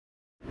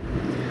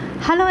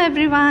Hello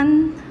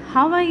everyone,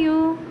 how are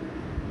you?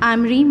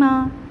 I'm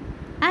Reema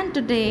and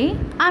today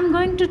I'm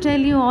going to tell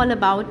you all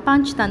about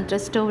Panchtantra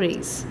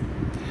stories.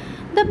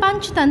 The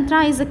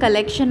Panchtantra is a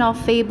collection of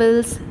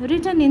fables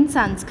written in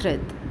Sanskrit.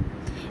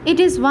 It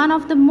is one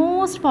of the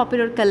most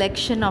popular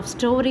collection of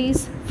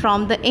stories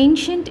from the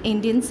ancient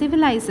Indian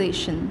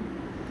civilization.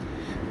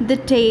 The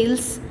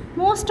tales,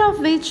 most of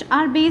which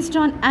are based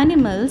on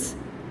animals,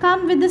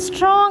 come with a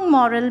strong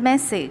moral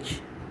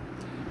message.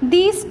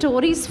 These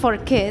stories for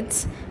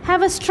kids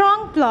have a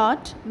strong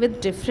plot with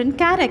different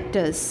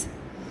characters.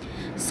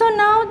 So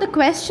now the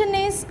question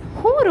is,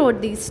 who wrote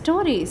these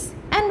stories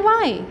and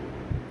why?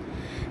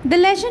 The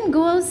legend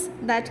goes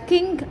that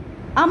King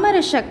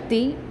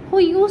Amarashakti, who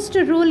used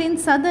to rule in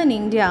southern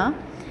India,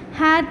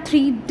 had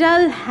three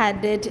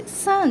dull-headed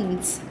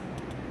sons.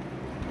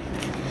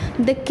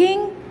 The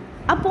king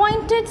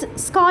appointed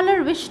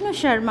scholar Vishnu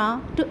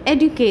Sharma to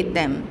educate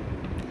them.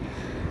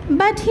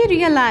 But he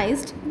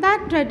realized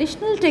that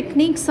traditional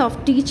techniques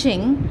of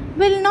teaching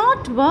will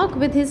not work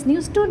with his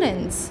new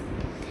students.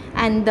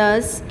 And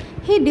thus,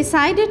 he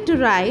decided to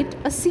write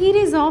a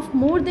series of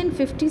more than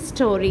 50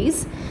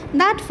 stories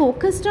that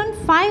focused on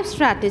 5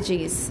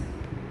 strategies.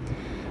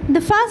 The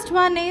first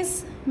one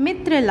is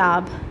Mitra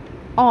Labh,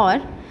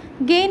 or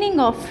gaining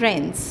of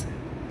friends.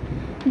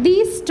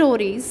 These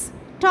stories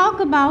talk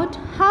about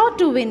how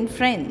to win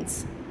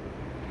friends.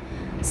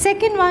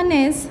 Second one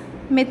is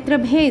Mitra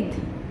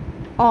Bhed,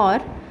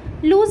 or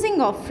losing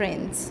of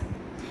friends.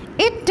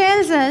 It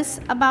tells us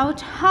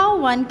about how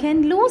one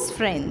can lose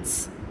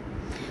friends.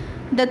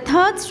 The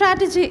third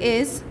strategy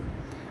is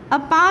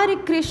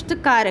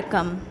Aparikrishta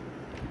Karakam,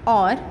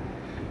 or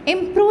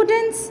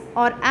imprudence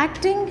or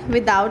acting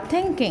without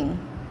thinking.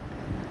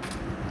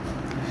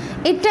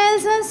 It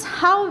tells us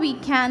how we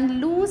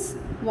can lose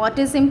what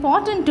is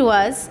important to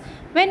us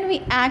when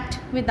we act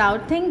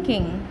without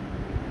thinking.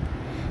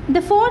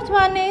 The fourth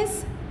one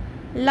is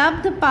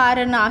Labdha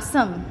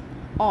Paranasam,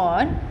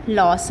 or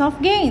loss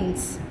of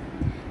gains.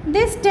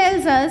 This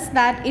tells us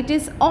that it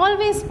is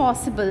always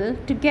possible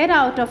to get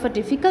out of a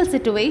difficult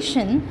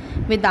situation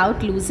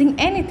without losing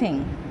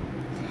anything.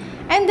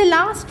 And the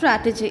last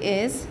strategy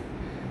is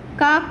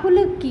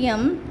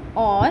Kakulukiyam,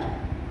 or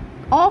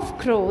of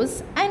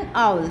crows and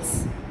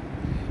owls.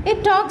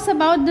 It talks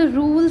about the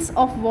rules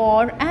of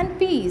war and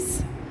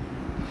peace.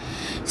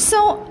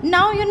 So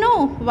now you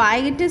know why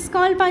it is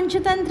called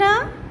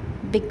Panchatantra?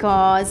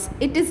 Because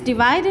it is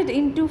divided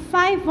into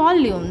 5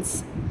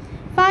 volumes.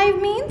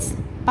 5 means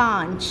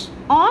Panch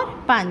or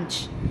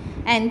Panch,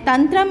 and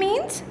Tantra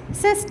means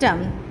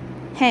system,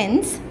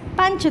 hence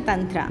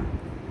Panchatantra.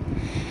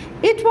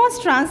 It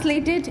was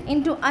translated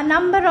into a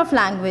number of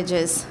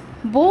languages,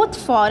 both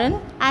foreign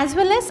as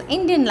well as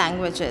Indian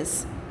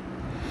languages.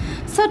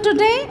 So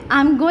today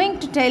I am going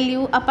to tell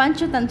you a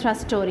Panchatantra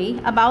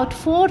story about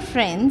 4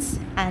 friends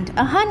and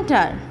a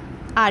hunter.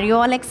 Are you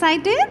all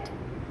excited?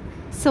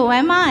 So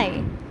am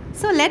I.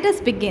 So let us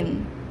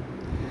begin.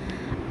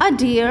 A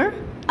deer,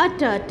 a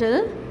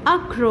turtle, a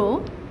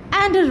crow,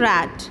 and a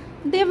rat.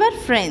 They were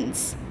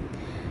friends.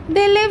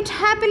 They lived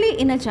happily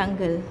in a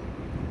jungle.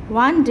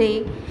 One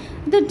day,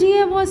 the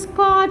deer was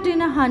caught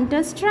in a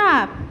hunter's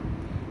trap,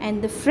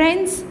 and the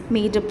friends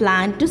made a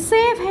plan to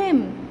save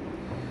him.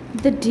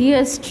 The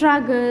deer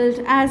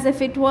struggled as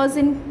if it was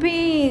in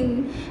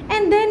pain,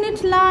 and then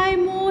it lay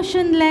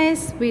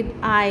motionless with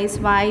eyes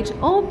wide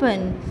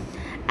open,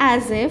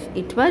 as if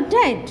it were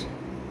dead.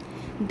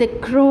 The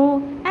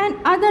crow and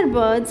other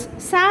birds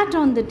sat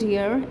on the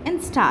deer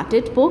and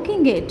started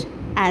poking it,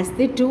 as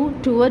they do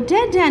to a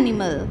dead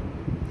animal.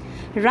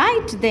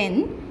 Right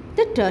then,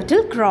 the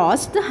turtle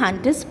crossed the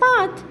hunter's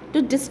path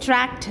to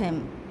distract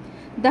him.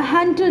 The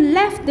hunter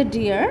left the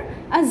deer,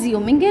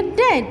 assuming it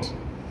dead,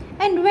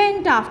 and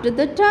went after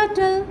the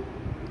turtle.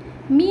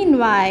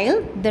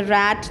 Meanwhile, the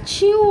rat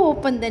chewed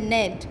open the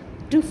net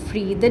to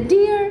free the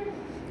deer,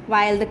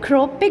 while the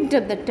crow picked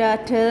up the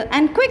turtle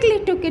and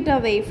quickly took it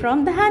away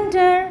from the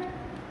hunter.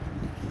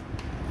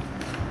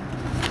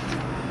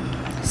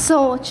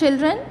 So,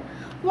 children,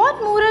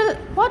 what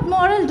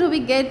moral do we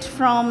get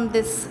from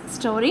this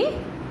story?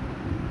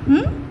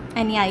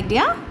 Any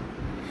idea?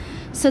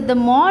 So, the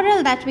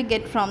moral that we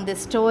get from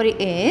this story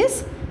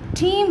is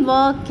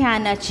teamwork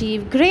can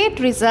achieve great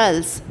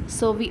results.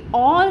 So, we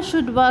all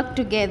should work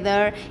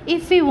together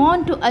if we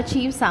want to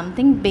achieve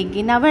something big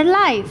in our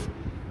life.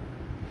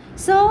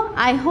 So,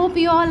 I hope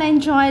you all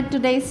enjoyed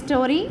today's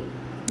story.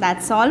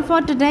 That's all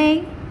for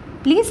today.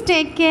 Please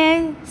take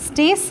care.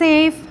 Stay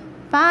safe.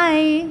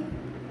 Bye.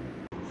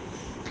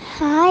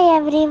 Hi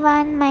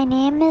everyone, my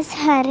name is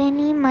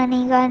Harini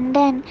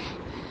Manigandan.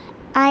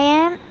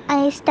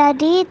 I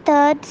study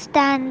 3rd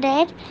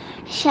standard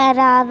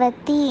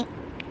Sharavati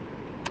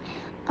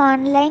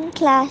online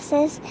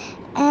classes,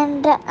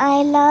 and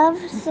I love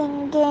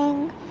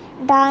singing,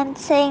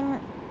 dancing,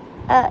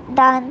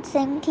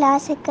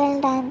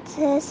 classical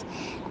dances,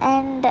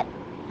 and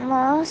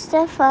most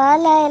of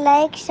all I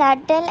like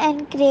shuttle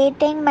and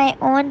creating my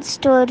own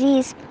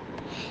stories.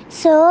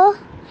 So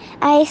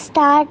I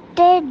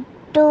started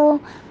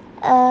to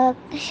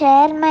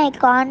share my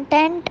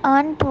content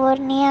on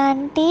Purnia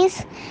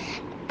Auntie's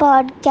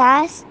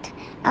podcast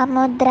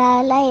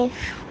Amudra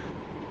Life.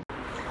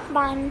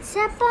 Once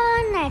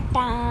upon a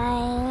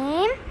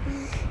time,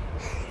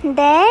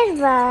 there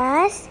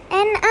was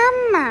an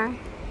Amma.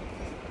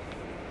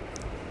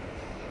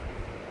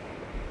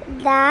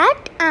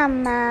 That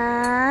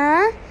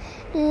Amma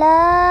loved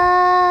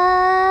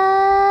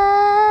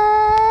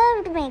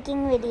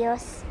making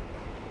videos.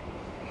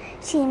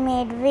 She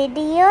made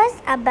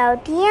videos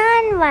about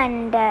yarn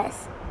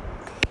wonders.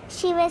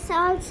 She was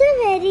also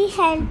very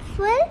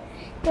helpful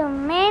to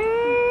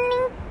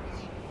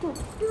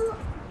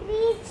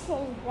three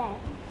children.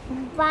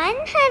 One,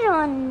 her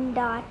own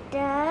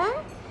daughter,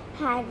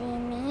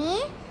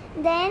 Harini,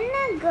 then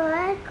a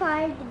girl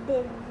called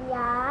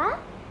Divya,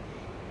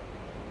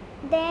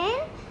 then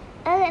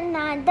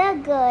another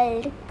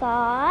girl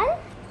called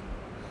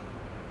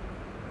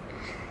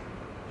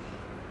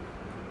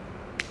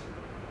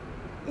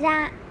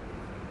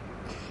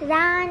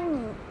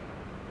Rani.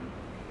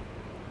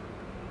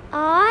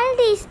 All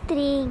these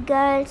three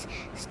girls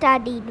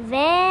studied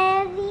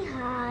very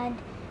hard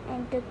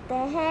and took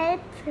the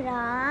help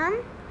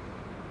from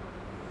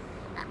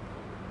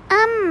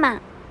Amma.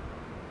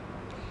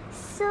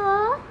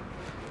 So,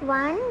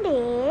 one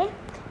day,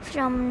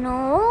 from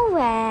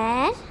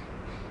nowhere,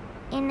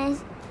 in a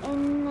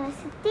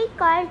city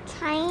called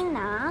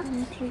China,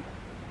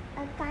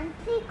 a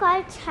country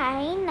called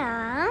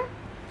China,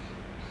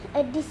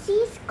 a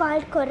disease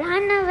called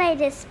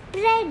coronavirus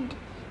spread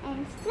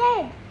and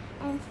spread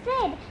and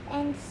spread,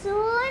 and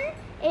soon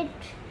it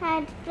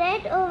had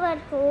spread over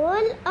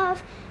whole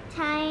of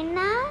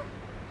China,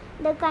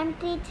 the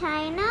country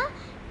China,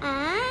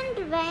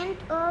 and went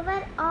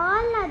over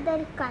all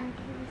other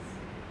countries.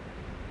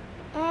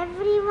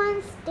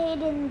 Everyone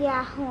stayed in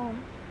their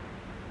home.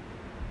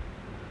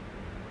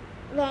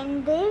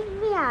 When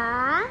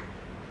Divya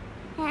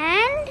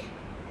and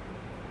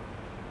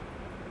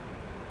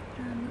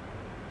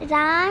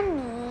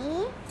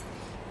Rani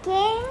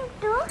came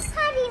to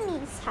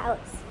Harini's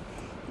house,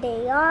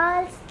 they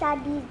all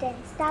studied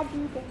and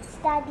studied and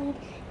studied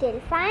till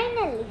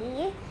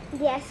finally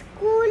their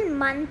school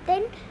month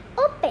end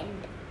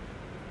opened.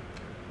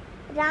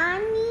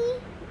 Rani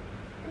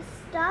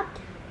stopped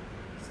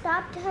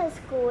her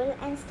school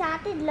and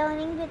started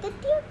learning with a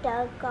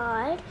tutor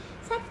called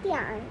Satya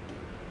Auntie.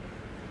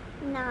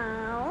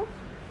 Now,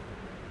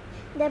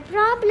 the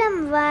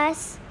problem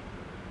was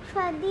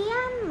for the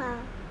Amma.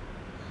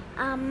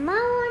 Amma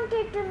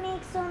wanted to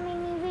make so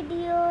many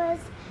videos.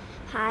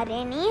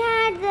 Harini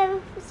had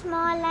the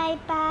small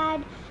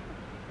iPad.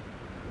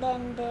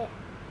 Then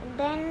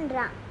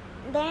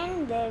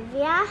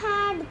Divya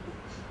had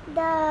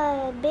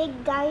the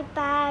big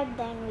iPad.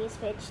 Then we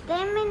switched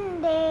them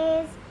in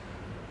days.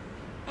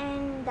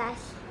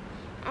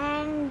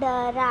 And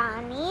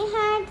Rani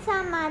had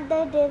some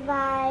other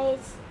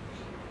device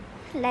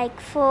like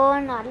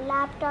phone or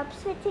laptop,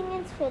 switching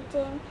and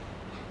switching.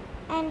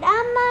 And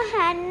Amma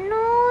had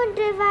no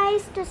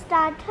device to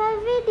start her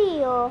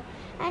video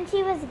and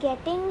she was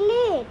getting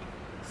late.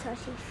 So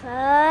she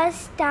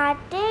first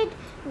started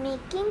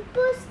making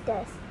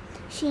posters.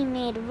 She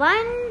made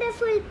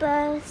wonderful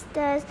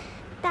posters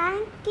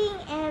thanking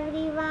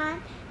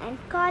everyone and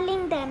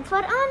calling them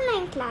for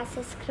online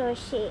classes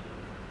crochet.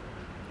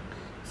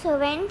 So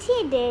when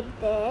she did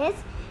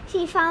this,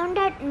 she found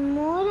out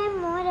more and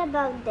more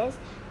about this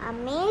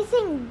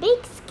amazing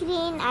big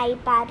screen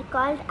iPad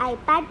called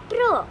iPad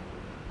Pro.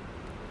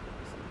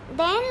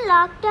 Then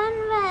lockdown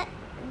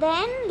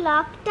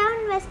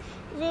was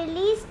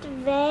released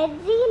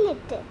very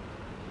little,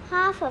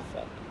 half of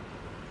it.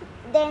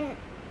 Then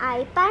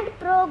iPad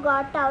Pro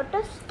got out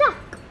of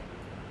stock.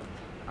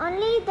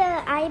 Only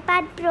the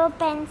iPad Pro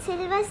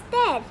pencil was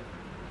there.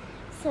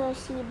 So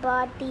she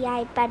bought the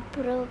iPad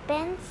Pro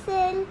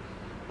pencil,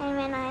 and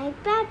when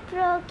iPad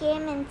Pro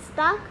came in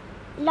stock,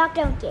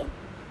 lockdown came.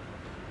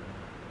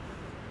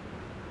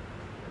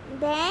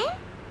 Then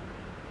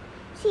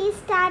she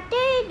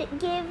started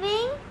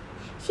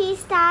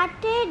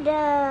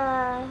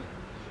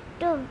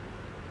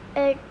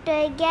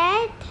to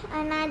get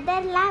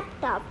another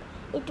laptop.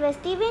 It was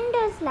the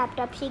Windows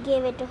laptop. She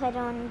gave it to her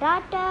own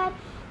daughter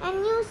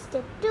and used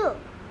it too.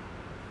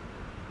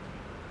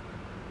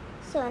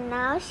 So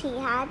now she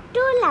had 2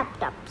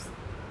 laptops.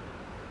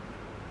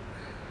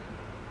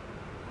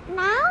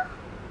 Now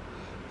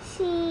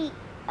she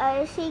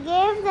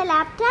gave the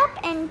laptop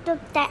and took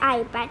the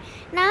iPad.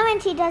 Now when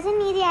she doesn't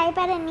need the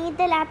iPad and need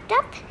the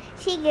laptop,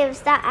 she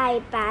gives the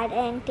iPad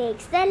and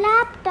takes the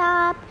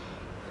laptop.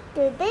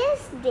 To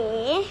this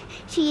day,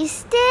 she is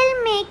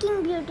still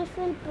making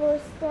beautiful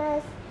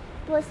posters,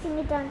 posting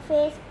it on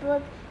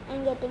Facebook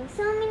and getting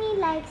so many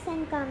likes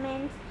and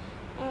comments,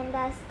 and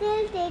are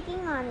still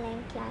taking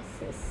online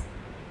classes.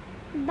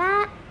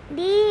 The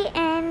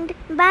end.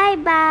 Bye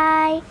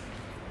bye.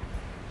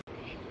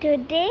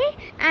 Today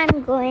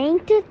I'm going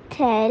to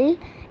tell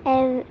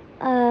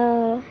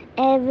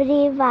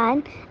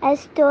everyone a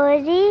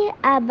story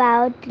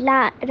about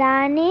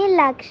Rani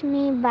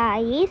Lakshmi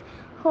Bai's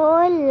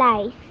whole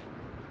life.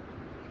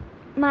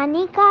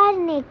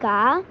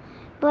 Manikarnika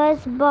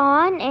was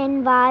born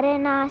in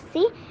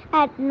Varanasi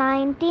at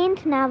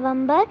 19th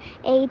November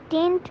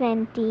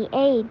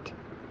 1828.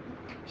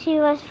 She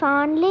was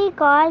fondly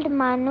called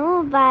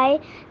Manu by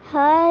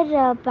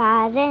her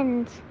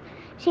parents.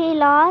 She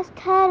lost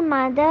her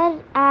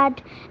mother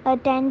at a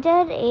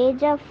tender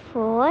age of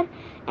 4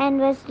 and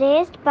was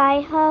raised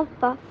by her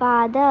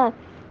father.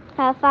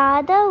 Her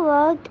father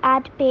worked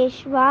at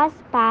Peshwa's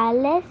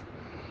palace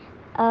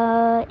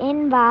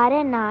in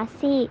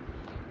Varanasi.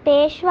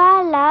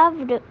 Peshwa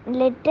loved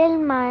little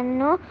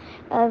Manu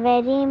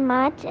very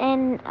much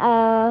and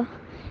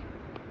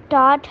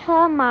taught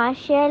her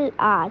martial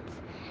arts.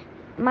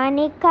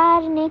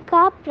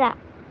 Manikarnika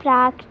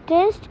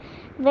practiced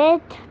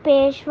with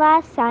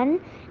Peshwa's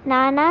son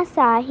Nana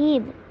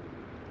Sahib.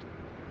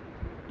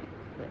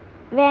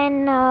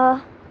 When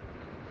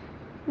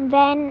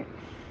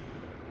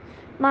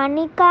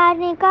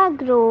Manikarnika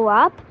grew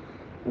up,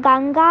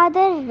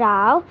 Gangadhar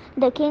Rao,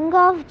 the king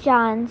of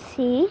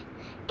Jhansi,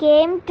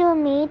 came to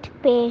meet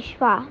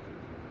Peshwa.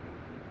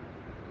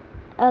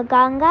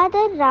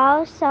 Gangadhar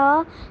Rao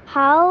saw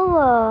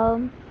how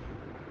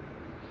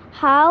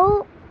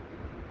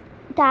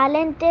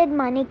talented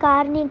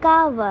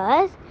Manikarnika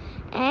was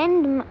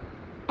and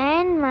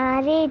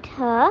married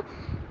her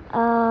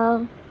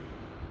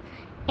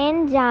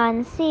in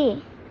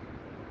Jhansi.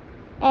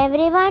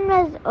 Everyone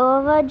was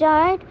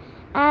overjoyed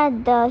at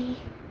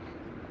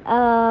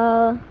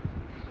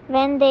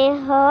when they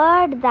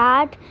heard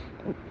that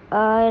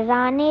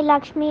Rani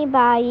Lakshmi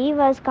Bai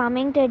was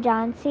coming to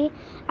Jhansi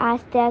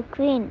as their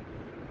queen.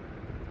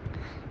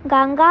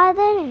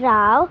 Gangadhar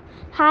Rao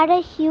had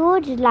a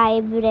huge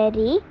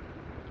library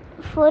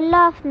full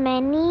of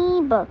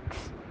many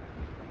books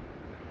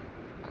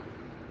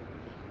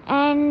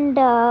and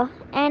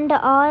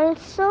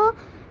also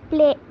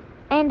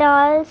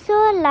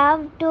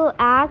loved to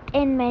act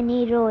in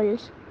many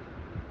roles.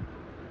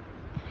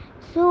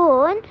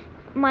 Soon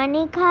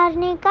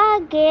Manikarnika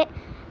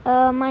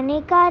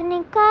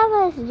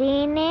was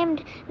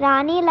renamed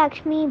Rani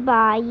Lakshmi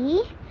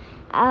Bai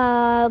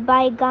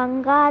by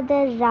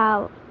Gangadhar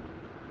Rao.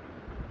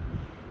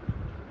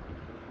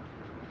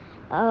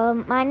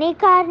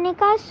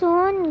 Manikarnika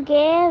soon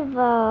gave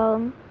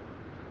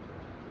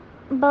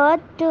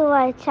birth to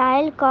a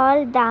child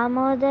called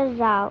Damodar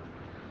Rao,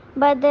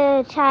 but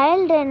the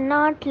child did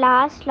not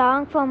last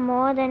long for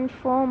more than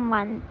 4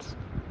 months.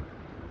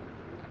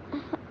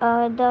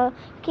 The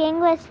king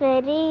was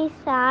very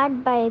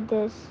sad by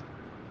this.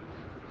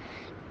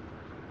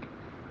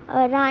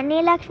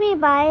 Rani Lakshmi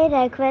Bai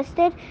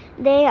requested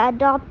they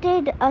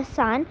adopted a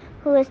son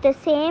who is the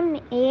same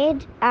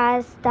age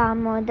as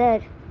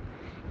Damodar.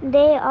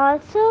 They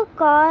also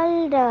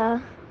called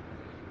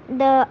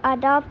the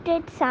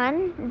adopted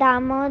son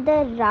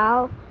Damodar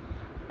Rao.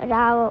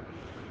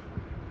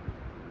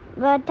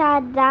 But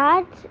at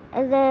that,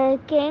 the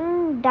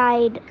king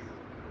died.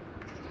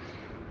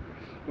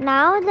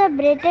 Now the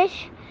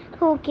British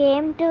who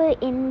came to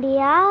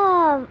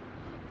India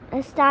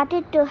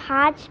started to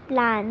hatch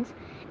plans.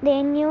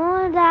 They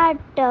knew that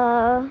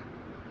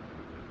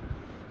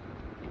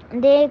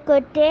they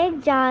could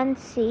take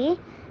Jhansi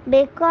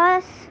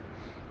because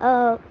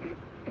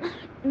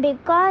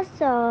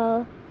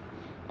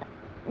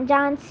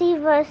Jhansi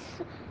was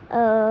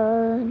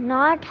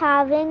not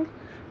having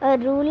a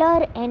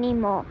ruler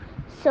anymore.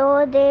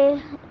 So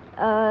they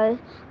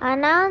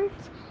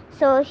announced.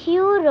 So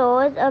Hugh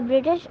Rose, a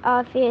British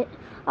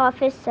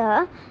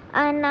officer,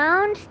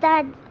 announced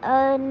that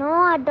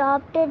no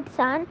adopted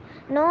son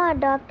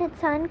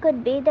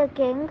could be the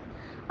king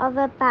of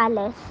a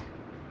palace.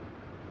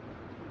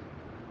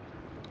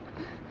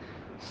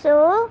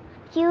 So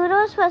Hugh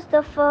Rose was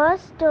the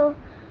first to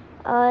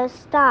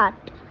start.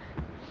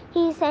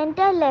 He sent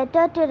a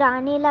letter to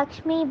Rani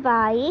Lakshmi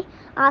Bai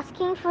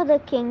asking for the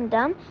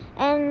kingdom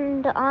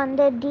and on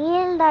the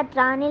deal that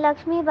Rani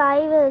Lakshmi Bai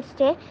will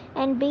stay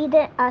and be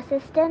the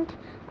assistant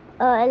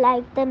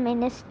like the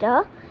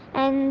minister,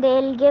 and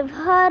they'll give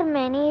her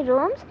many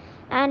rooms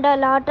and a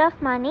lot of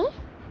money,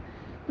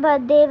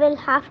 but they will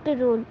have to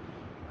rule.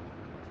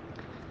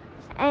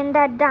 And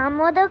that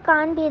Damodar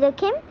can't be the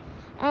king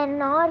and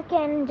nor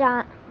can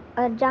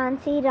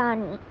Jhansi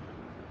Rani.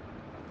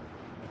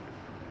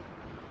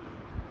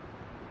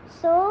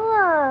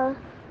 So,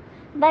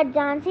 but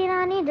Jhansi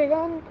Rani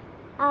didn't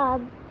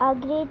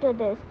agree to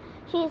this.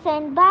 She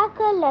sent back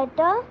a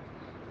letter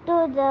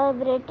to the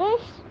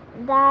British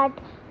that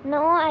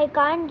no, I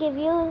can't give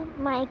you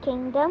my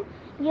kingdom.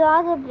 You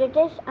are the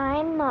British.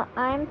 I'm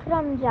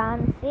from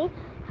Jhansi.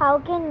 How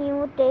can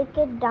you take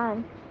it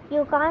down?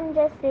 You can't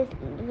just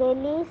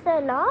release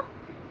a law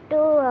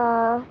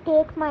to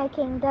take my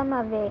kingdom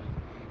away.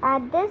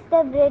 At this,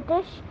 the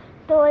British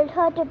told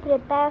her to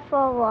prepare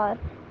for war.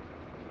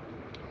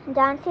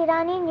 Jhansi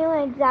Rani knew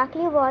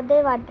exactly what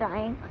they were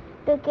trying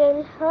to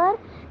kill her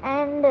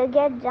and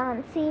get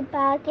Jhansi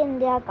back in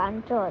their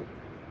control.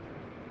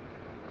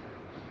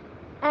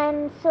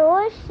 And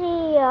so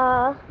she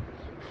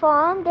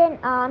formed an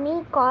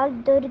army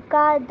called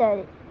Durga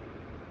Dal.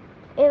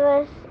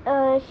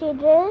 She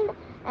drilled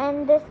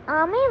And this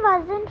army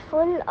wasn't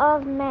full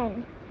of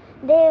men.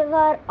 They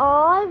were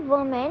all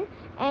women,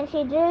 and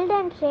she drilled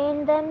and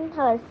trained them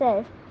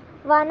herself.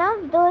 One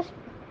of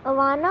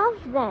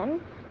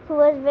them, who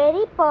was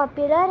very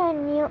popular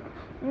and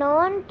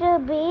known to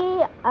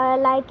be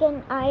like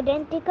an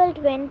identical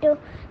twin to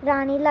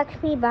Rani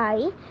Lakshmi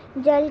Bai,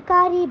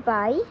 Jalkari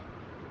Bai,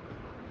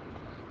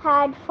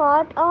 had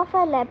fought off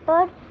a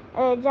leopard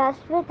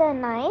just with a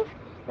knife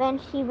when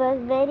she was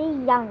very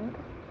young.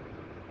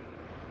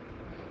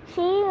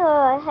 She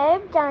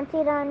helped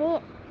Jhansi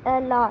Rani a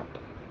lot.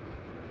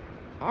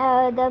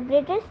 The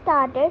British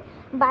started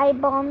by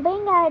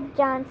bombing at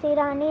Jhansi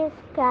Rani's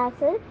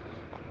castle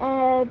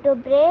to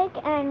break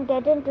and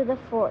get into the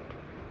fort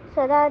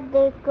so that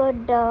they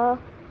could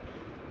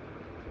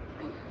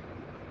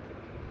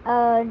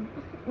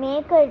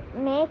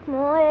make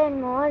more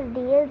and more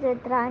deals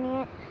with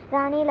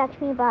Rani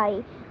Lakshmi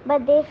Bai,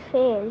 but they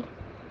failed.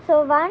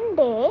 So one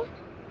day,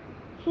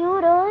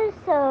 Hugh Rose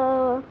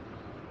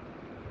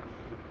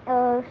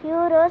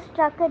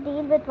struck a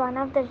deal with one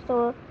of the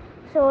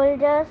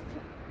soldiers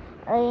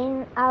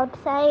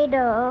outside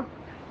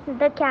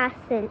the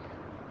castle.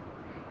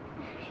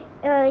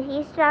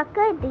 He struck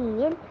a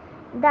deal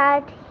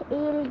that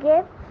he'll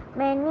give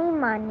many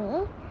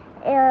money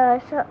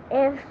so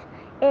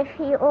if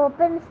he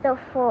opens the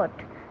fort.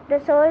 The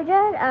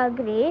soldier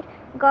agreed,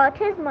 got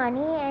his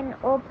money and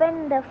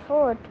opened the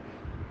fort.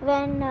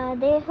 When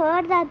they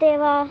heard that they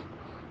were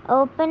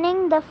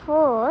opening the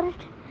fort,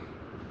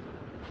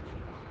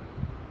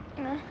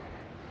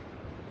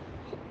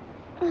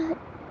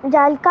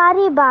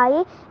 Jalkari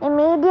Bai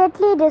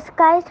immediately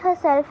disguised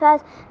herself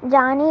as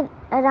Rani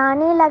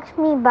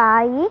Lakshmi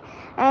Bai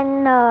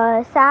and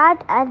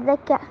sat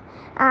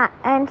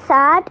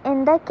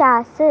in the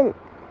castle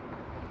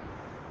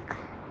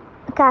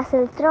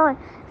throne.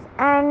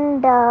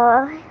 And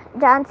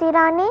Jhansi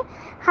Rani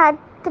had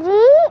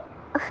 3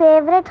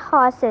 favorite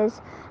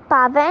horses: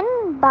 Pavan,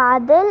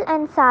 Badal,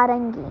 and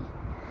Sarangi.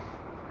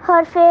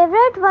 Her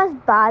favorite was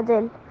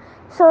Badal,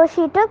 so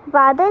she took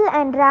Badal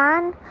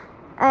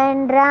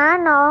and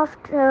ran off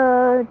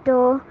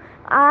to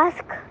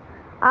ask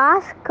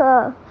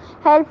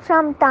help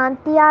from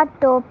Tantia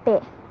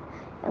Tope,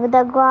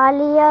 the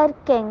Gwalior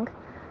king.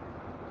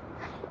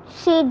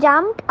 She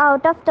jumped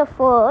out of the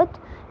fort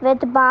with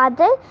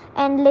Badal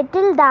and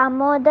little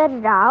Damodar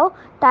Rao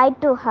tied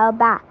to her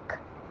back.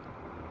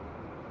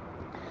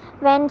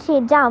 When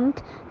she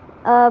jumped,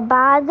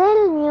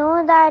 Badal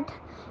knew that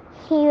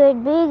he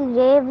would be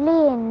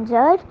gravely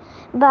injured,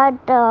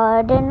 but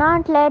did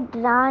not let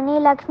Rani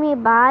Lakshmi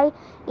Bai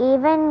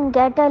even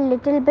get a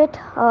little bit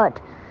hurt.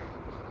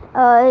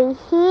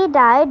 He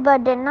died,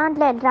 but did not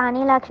let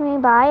Rani Lakshmi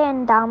Bai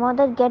and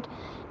Damodar get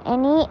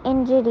any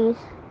injuries.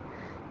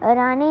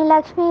 Rani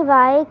Lakshmi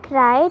Bai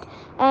cried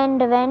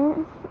and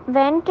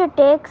went to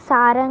take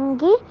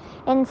Sarangi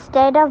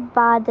instead of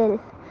Badal.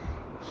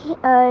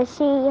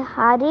 She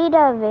hurried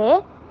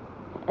away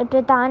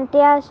to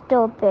Tantia's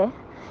Tope.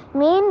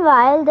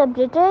 Meanwhile, the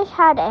British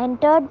had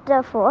entered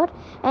the fort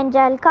and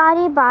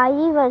Jalkari Bai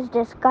was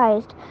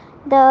disguised.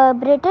 The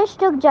British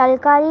took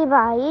Jalkari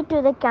Bai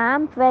to the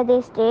camp where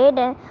they stayed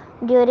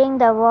during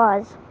the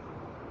wars.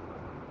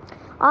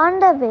 On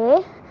the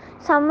way,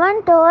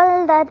 someone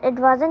told that it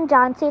wasn't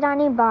Jhansi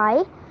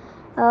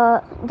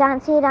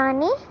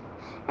Rani,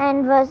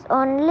 and was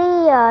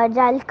only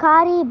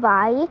Jalkari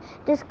Bai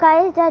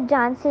disguised as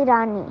Jhansi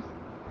Rani,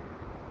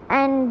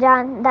 and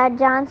that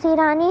Jhansi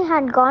Rani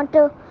had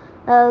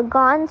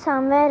gone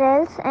somewhere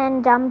else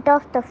and jumped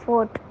off the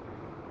fort.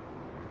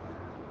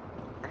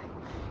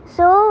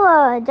 So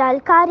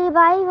Jalkari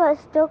Bai was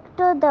took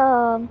to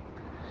the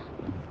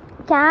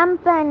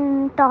camp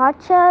and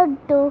tortured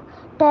to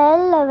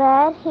tell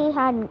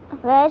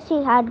where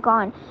she had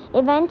gone.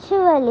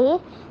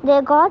 Eventually,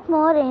 they got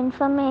more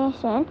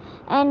information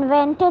and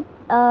went to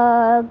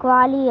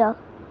Gwalior,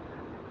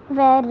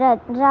 where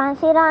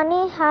Jhansi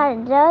Rani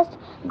had just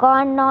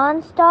gone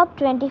non-stop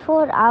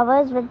 24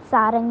 hours with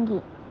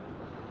Sarangi.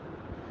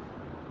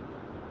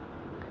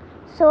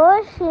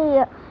 So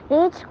she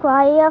reached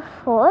Gwalior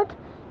fort,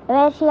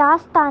 where she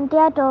asked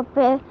Tantia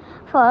Tope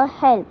for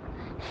help.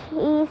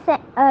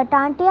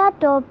 Tantia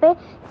Tope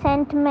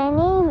sent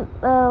many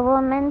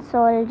women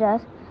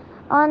soldiers.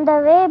 On the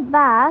way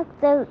back,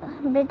 the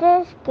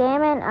British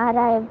came and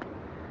arrived.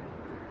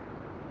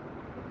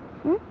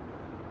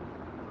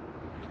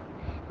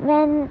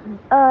 When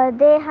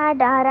they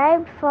had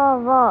arrived for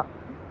war,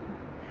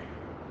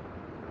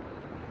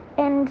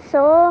 and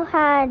so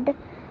had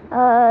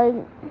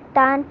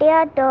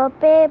Tantia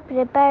Tope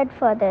prepared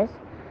for this.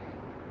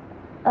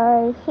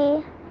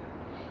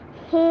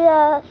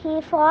 He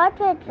fought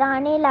with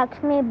Rani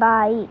Lakshmi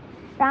Bai.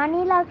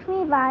 Rani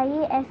Lakshmi Bai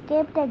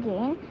escaped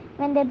again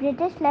when the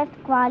British left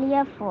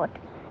Gwalior fort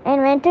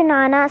and went to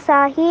Nana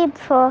Sahib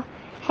for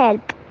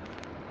help.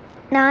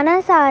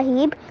 Nana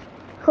Sahib,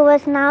 who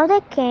was now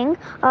the king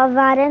of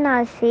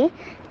Varanasi,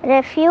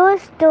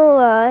 refused to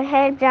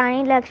help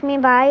Rani Lakshmi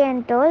Bai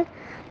and told,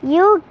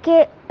 "You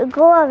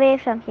go away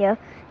from here.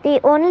 The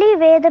only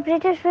way the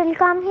British will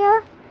come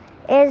here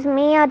is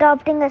me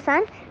adopting a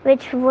son,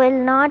 which will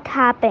not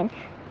happen.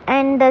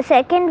 And the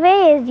second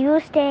way is you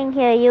staying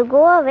here. You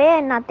go away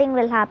and nothing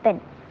will happen.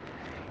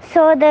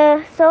 So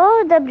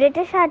the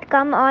British had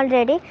come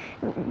already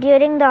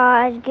during the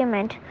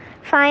argument.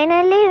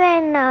 Finally,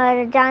 when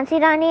Jhansi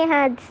Rani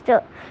had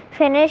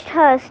finished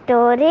her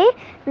story,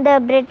 the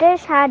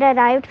British had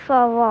arrived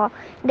for war.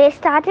 They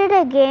started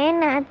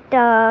again at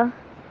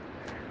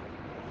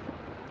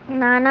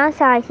Nana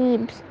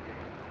Sahib's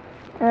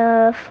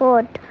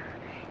fort,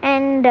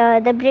 and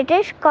the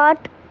British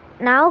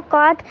now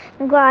caught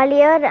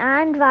Gwalior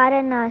and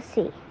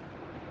Varanasi.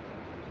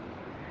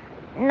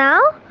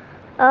 Now,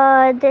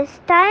 this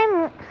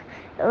time,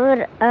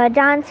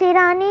 Jhansi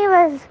Rani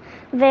was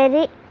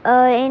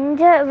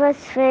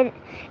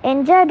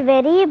injured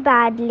very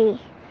badly,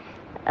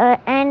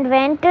 and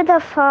went to the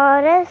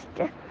forest,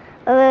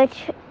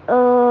 which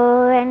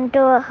went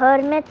to a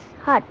hermit's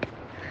hut.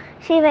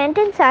 She went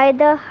inside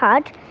the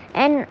hut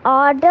and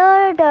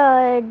ordered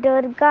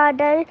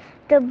Durgadal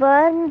to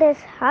burn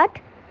this hut.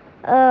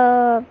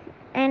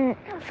 And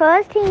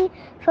first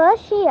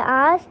she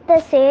asked the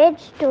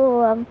sage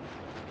to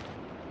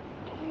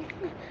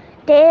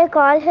take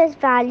all his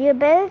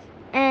valuables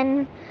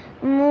and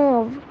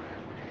move.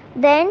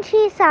 Then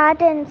she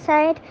sat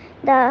inside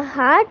the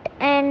hut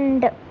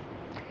and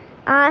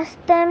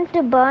asked them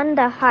to burn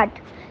the hut.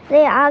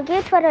 They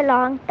argued for a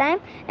long time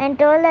and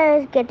told I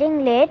was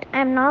getting late.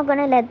 I'm not going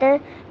to let the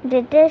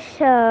British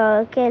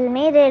kill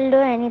me. They'll do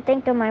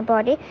anything to my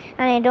body,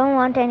 and I don't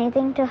want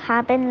anything to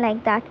happen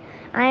like that.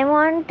 I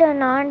want to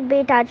not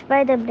be touched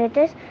by the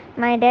British,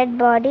 my dead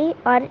body,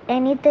 or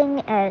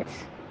anything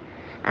else.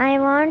 I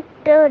want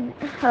to,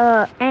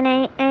 and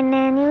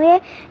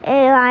anyway,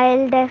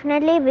 I'll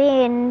definitely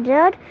be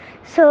injured.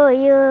 So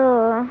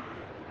you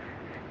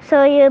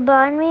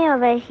burn me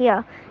over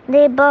here.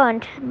 They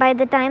burnt by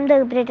the time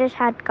the British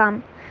had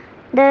come.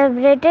 The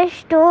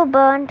British too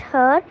burnt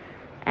her,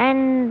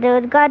 and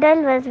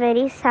Durgadal was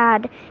very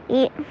sad.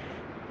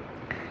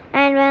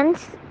 And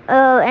once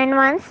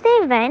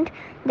they went,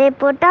 they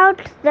put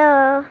out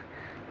the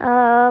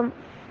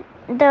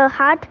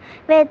hut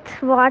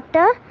with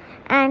water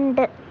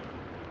and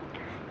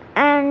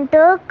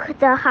took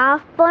the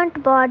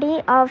half-burnt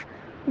body of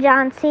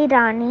Jhansi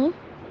Rani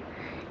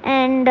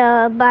and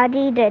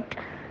buried it.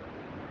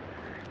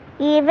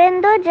 Even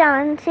though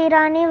Jhansi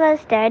Rani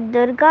was dead,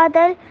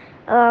 Durgadal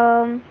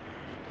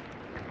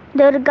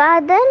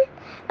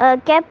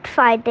kept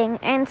fighting,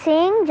 and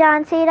seeing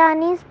Jhansi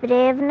Rani's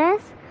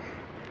braveness,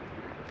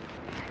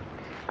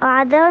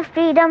 other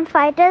freedom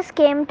fighters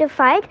came to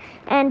fight,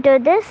 and to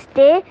this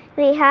day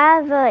we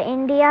have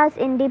India's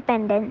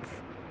independence.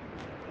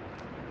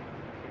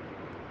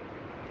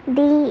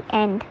 The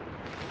end.